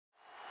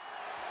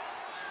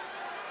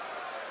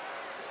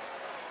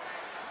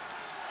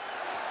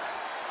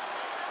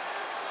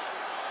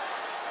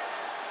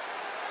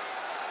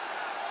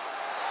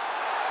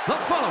The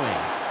following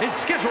is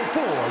scheduled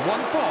for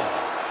one fall,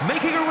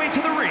 making her way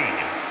to the ring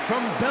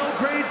from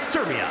Belgrade,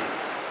 Serbia,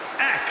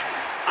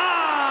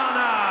 Aksana!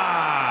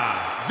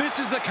 This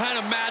is the kind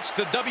of match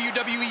the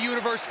WWE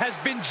Universe has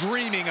been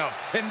dreaming of,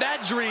 and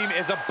that dream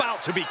is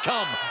about to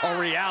become a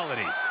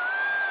reality.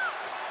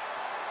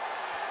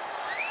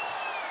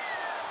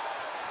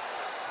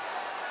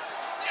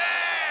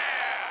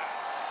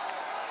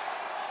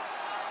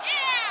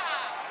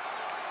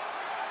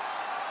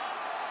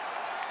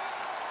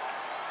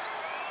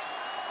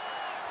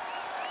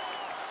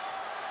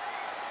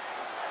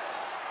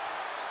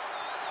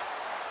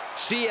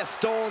 She has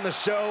stolen the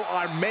show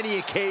on many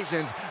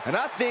occasions, and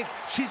I think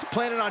she's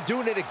planning on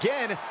doing it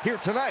again here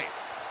tonight.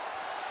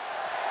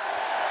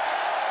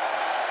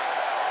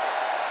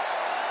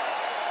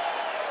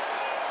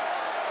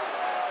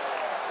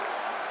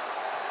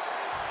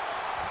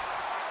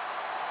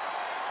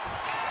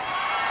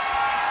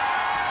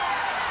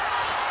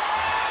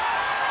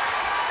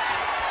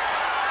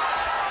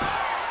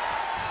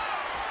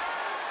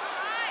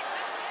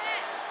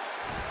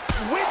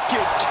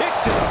 Wicked kick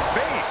to the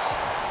face.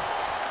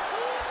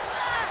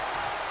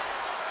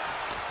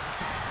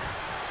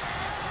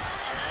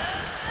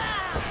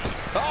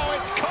 Oh,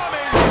 it's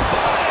coming!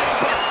 Spine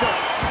buster!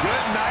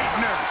 Good night,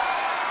 nurse.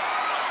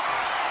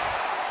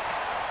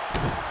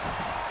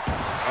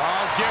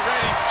 Oh, get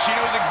ready. She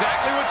knows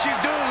exactly what she's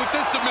doing with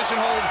this submission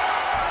hold.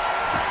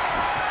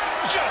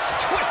 Just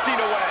twisting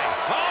away.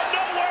 Oh,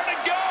 nowhere to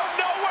go,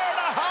 nowhere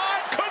to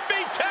hide. Could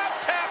be tap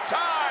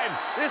time.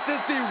 This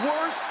is the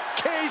worst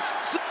case.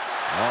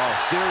 Oh,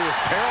 serious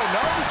peril. No,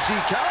 she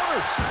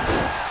counters.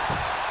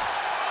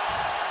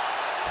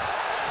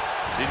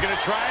 She's going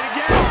to try it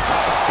again.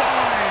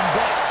 Spine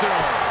buster.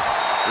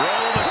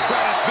 Roll the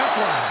credits. This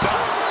one's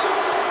done.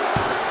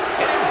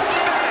 An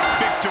emphatic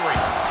victory.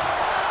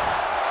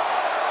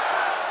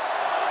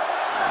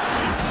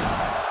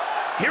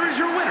 Here is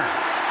your winner,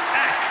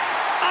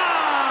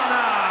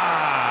 Aksana!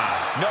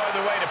 No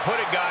other way to put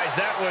it, guys.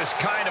 That was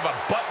kind of a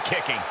butt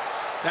kicking.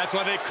 That's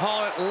why they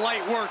call it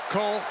light work,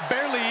 Cole.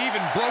 Barely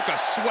even broke a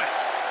sweat.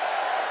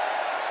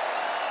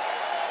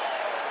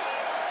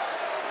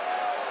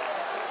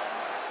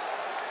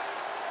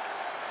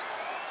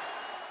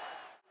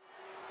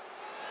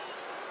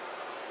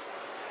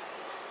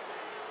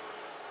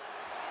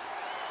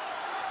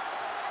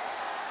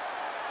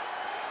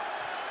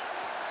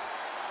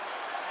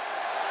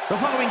 The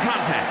following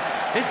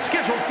contest is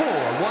scheduled for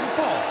one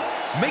fall,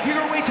 making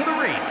her way to the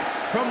ring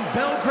from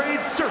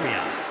Belgrade,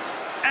 Serbia,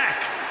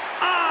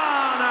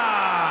 Aksana!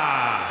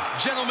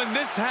 Gentlemen,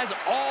 this has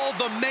all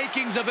the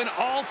makings of an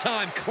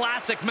all-time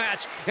classic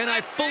match, and I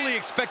fully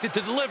expect it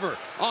to deliver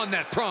on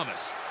that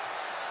promise.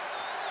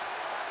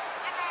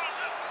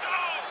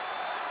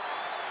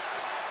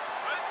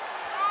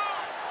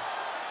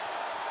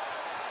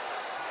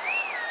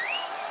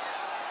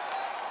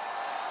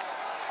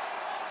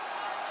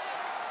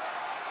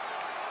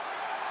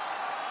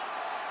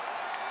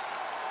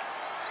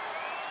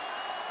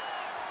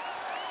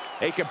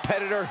 A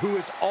competitor who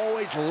is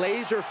always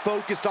laser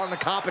focused on the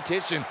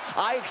competition.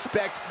 I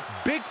expect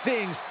big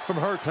things from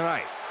her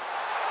tonight.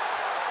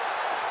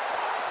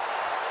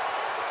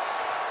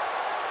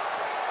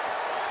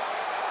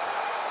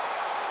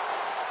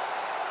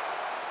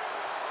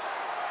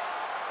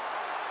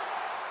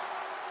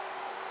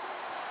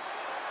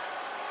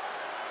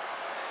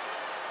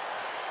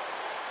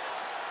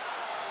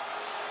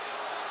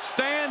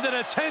 Stand at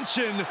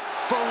attention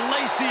for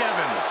Lacey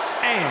Evans.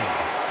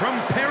 And from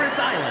Paris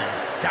Island,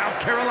 South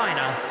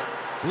Carolina,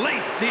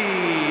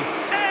 Lacey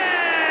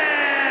Evans!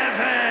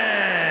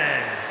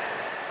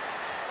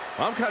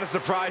 I'm kind of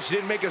surprised she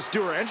didn't make us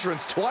do her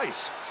entrance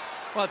twice.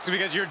 Well, it's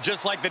because you're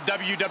just like the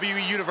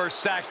WWE Universe,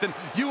 Saxton.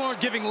 You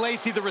aren't giving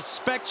Lacey the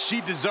respect she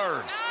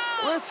deserves.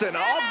 Listen,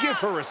 I'll give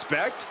her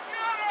respect,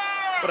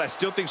 but I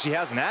still think she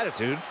has an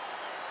attitude.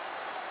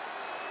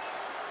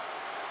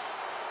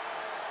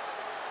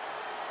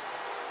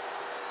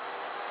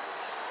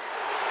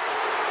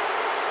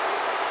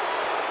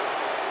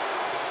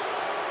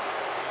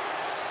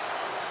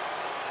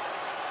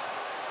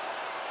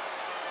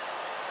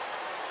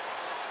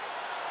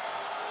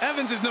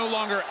 Evans is no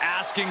longer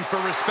asking for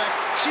respect.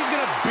 She's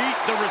going to beat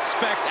the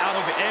respect out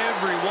of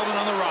every woman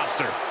on the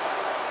roster.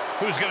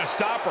 Who's going to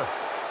stop her?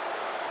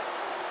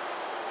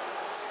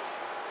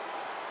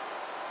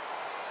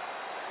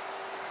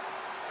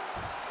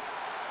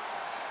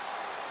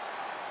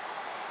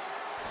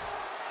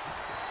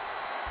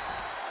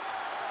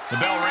 The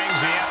bell rings,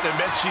 and you have to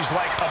admit she's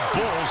like a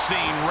bull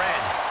seeing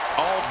red.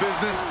 All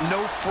business,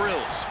 no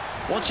frills.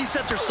 Once she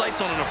sets her sights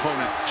on an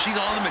opponent, she's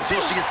on them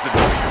until she gets the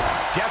W.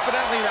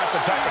 Definitely not the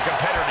type of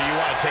competitor you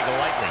want to take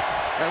lightly.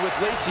 And with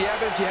Lacey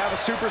Evans, you have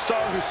a superstar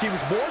who seems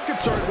more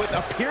concerned with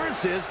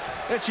appearances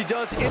than she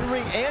does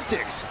in-ring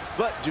antics.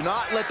 But do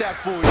not let that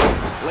fool you.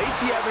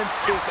 Lacey Evans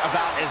is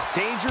about as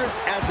dangerous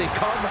as they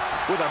come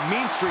with a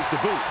mean streak to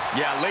boot.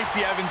 Yeah,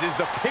 Lacey Evans is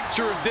the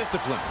picture of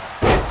discipline.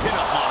 Pin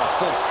up on a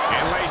full.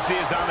 And Lacey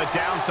is on the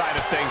downside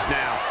of things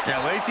now.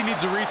 Yeah, Lacey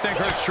needs to rethink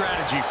her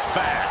strategy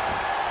fast.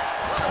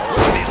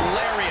 The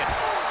lariat.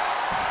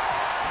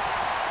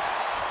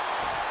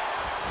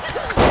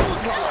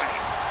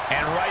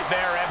 And right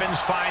there, Evans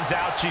finds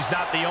out she's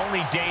not the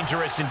only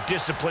dangerous and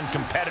disciplined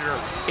competitor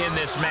in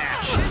this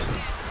match.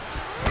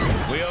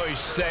 We always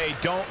say,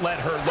 don't let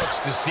her looks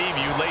deceive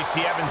you.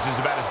 Lacey Evans is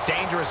about as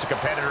dangerous a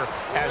competitor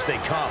as they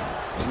come.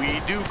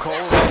 We do,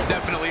 Cole. That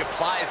definitely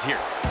applies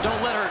here. Don't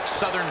let her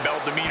Southern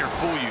Belle demeanor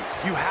fool you.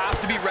 You have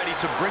to be ready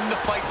to bring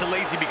the fight to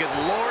Lacey because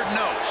Lord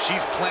knows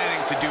she's planning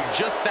to do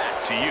just that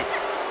to you.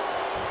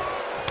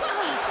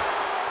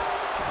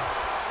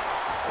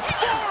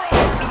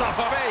 Forearm to the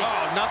face.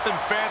 Oh, nothing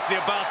fancy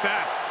about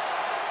that.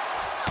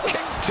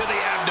 Kick to the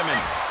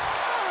abdomen.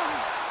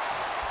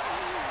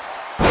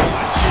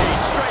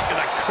 Straight to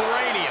the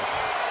cranium.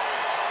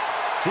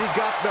 She's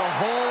got the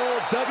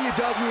whole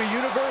WWE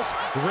Universe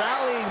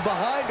rallying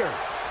behind her.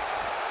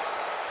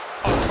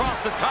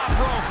 Across the top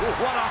rope.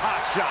 What a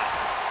hot shot.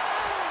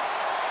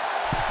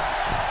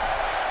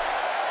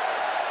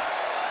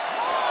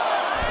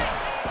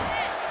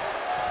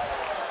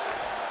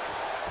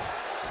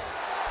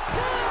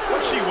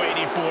 What's she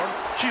waiting for?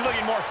 She's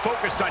looking more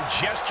focused on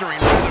gesturing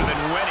rather than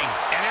winning.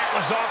 And that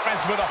was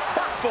offense with a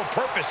hurtful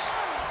purpose.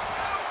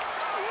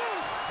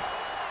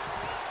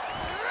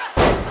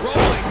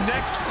 Rolling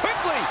next.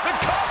 Quickly. The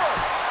cover.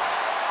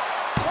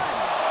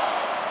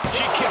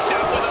 She kicks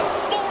out with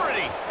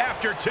authority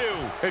after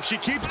two. If she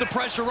keeps the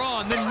pressure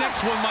on, the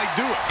next one might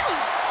do it.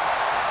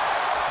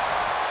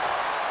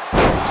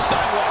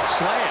 Sidewalk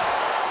slam.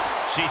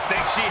 She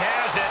thinks she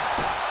has it.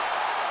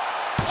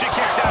 She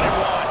kicks out at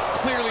one.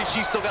 Clearly,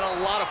 she's still got a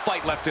lot of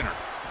fight left in her.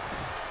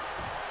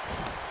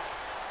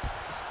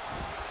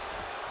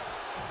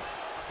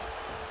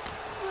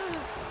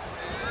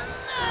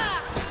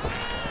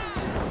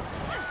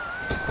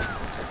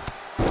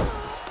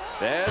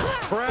 There's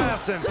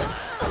press and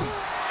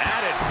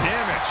added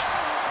damage.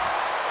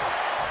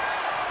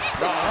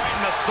 Oh, right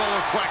in the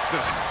solar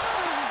plexus.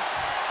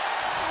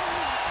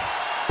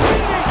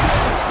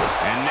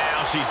 And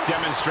now she's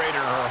demonstrated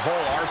her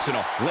whole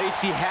arsenal.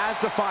 Lacey has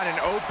to find an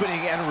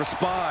opening and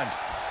respond.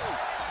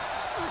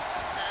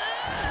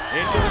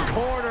 Into the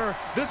corner.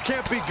 This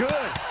can't be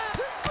good.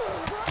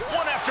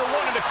 One after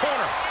one in the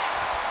corner.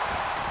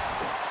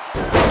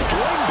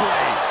 Sling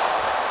blade.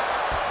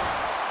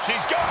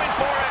 She's going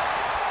for it.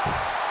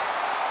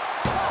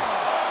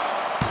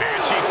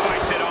 And she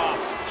fights it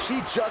off. She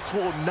just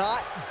will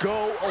not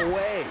go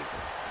away.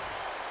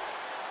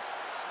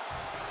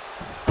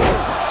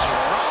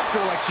 Dropped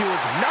her like she was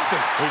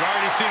nothing. We've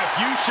already seen a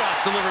few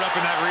shots delivered up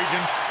in that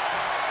region.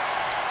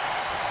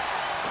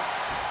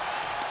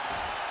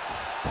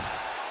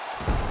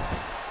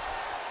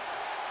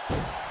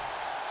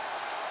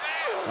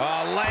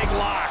 Leg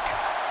lock.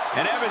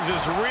 And Evans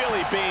is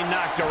really being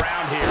knocked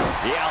around here.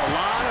 Yeah, a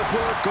lot of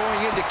work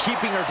going into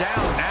keeping her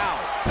down now.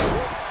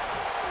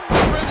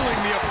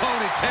 Dribbling the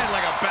opponent's head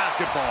like a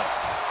basketball.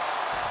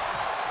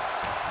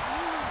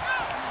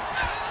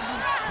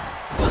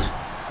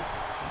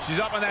 She's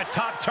up on that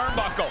top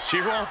turnbuckle.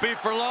 She won't be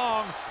for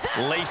long.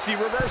 Lacey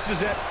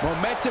reverses it.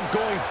 Momentum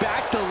going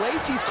back to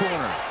Lacey's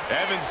corner.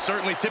 Evans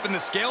certainly tipping the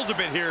scales a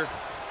bit here.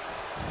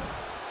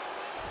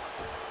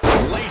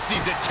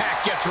 Lacey's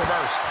attack gets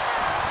reversed.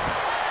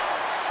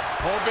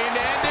 Hoping to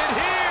end it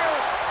here.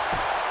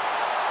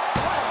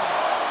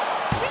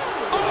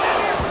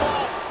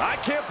 I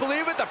can't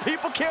believe it. The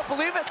people can't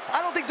believe it.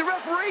 I don't think the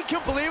referee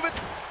can believe it.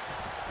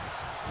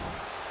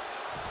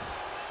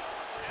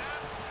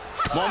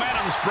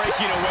 Momentum's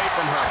breaking away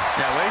from her.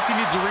 Yeah, Lacey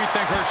needs to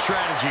rethink her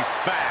strategy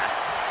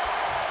fast.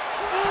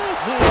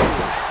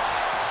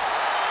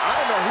 I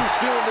don't know who's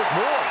feeling this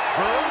more,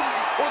 her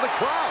or the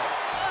crowd.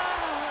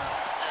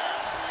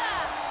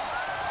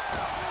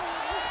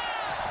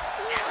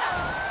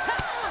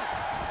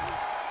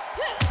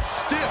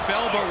 Stiff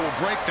elbow will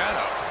break that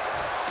up.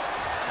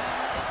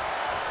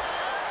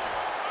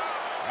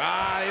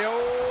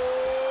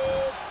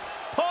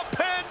 Pump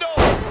handle.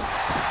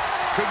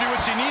 Could be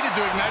what she needed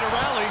to ignite a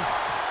rally.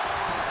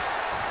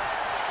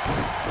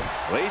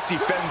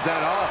 Lacey fends that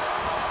off.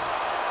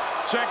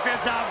 Check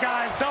this out,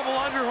 guys. Double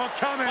underhook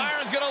coming.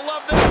 Byron's gonna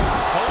love this.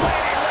 A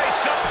lady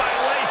lace up by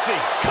Lacey.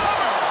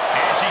 Cover.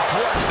 And she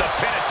thwarts the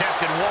pin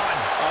attempt in one.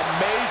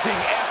 Amazing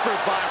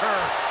effort by her.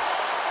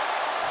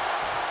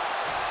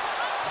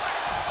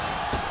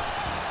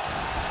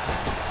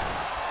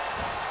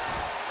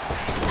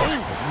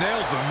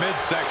 Nails the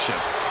midsection.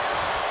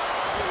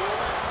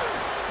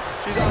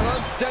 She's on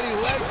unsteady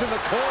legs in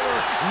the corner.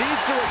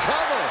 Needs to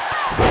recover.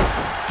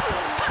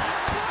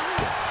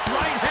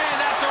 Right hand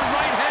after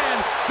right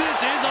hand. This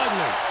is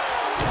ugly.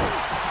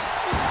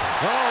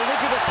 Oh,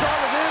 look at the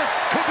start of this.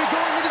 Could be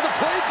going into the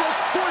playbook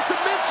for a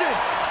submission.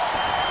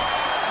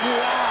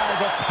 Wow,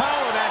 the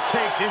power that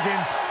takes is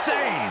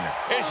insane.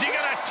 Is she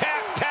gonna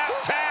tap, tap,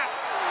 tap?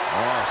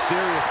 Oh,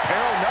 serious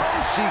peril. No,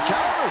 she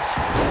counters.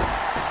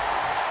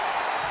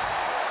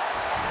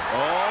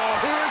 Oh,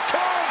 here it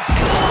comes.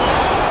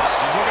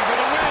 She's looking for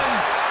the win.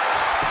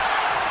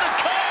 The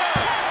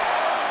cover.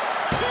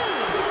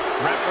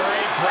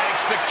 Referee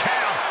breaks the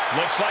count.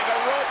 Looks like a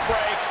rope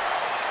break.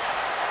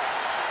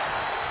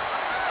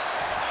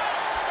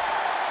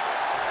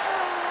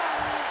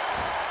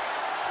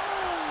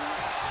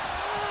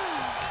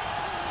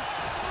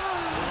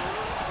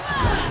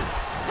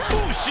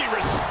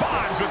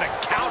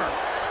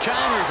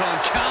 Counters on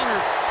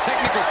counters.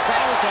 Technical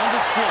prowess on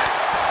display.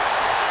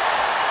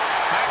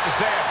 I have to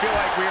say, I feel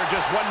like we are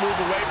just one move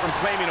away from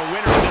claiming a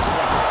winner in this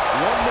one.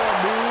 One more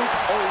move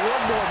or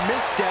one more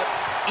misstep,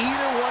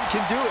 either one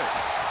can do it.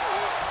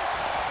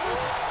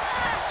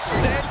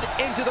 Sent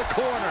into the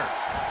corner.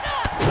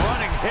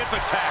 Running hip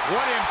attack.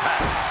 What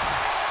impact.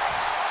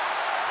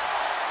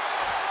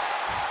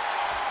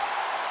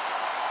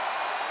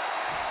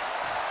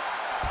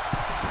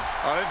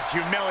 Oh, this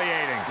is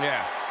humiliating.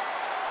 Yeah.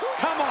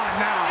 Come on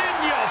now.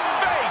 In your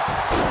face.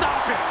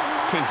 Stop it.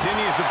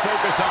 Continues to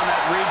focus on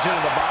that region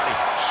of the body.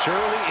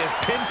 Shirley is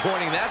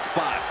pinpointing that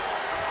spot.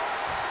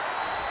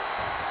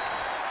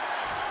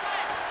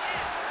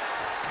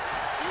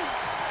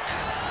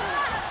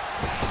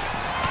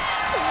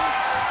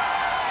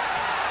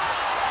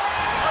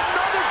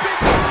 Another big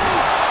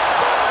move.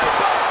 Spine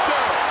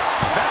buster.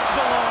 That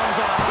belongs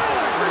on a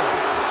highlight reel.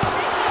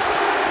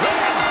 A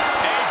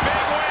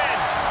big win.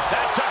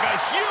 That took a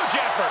huge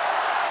effort.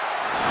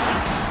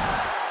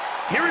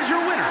 Here is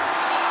your winner,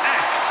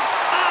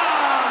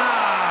 Aksana.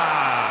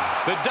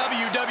 The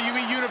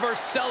WWE Universe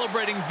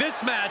celebrating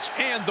this match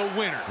and the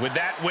winner. With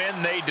that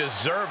win, they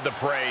deserve the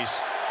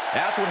praise.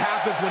 That's what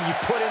happens when you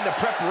put in the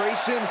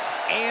preparation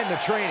and the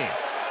training.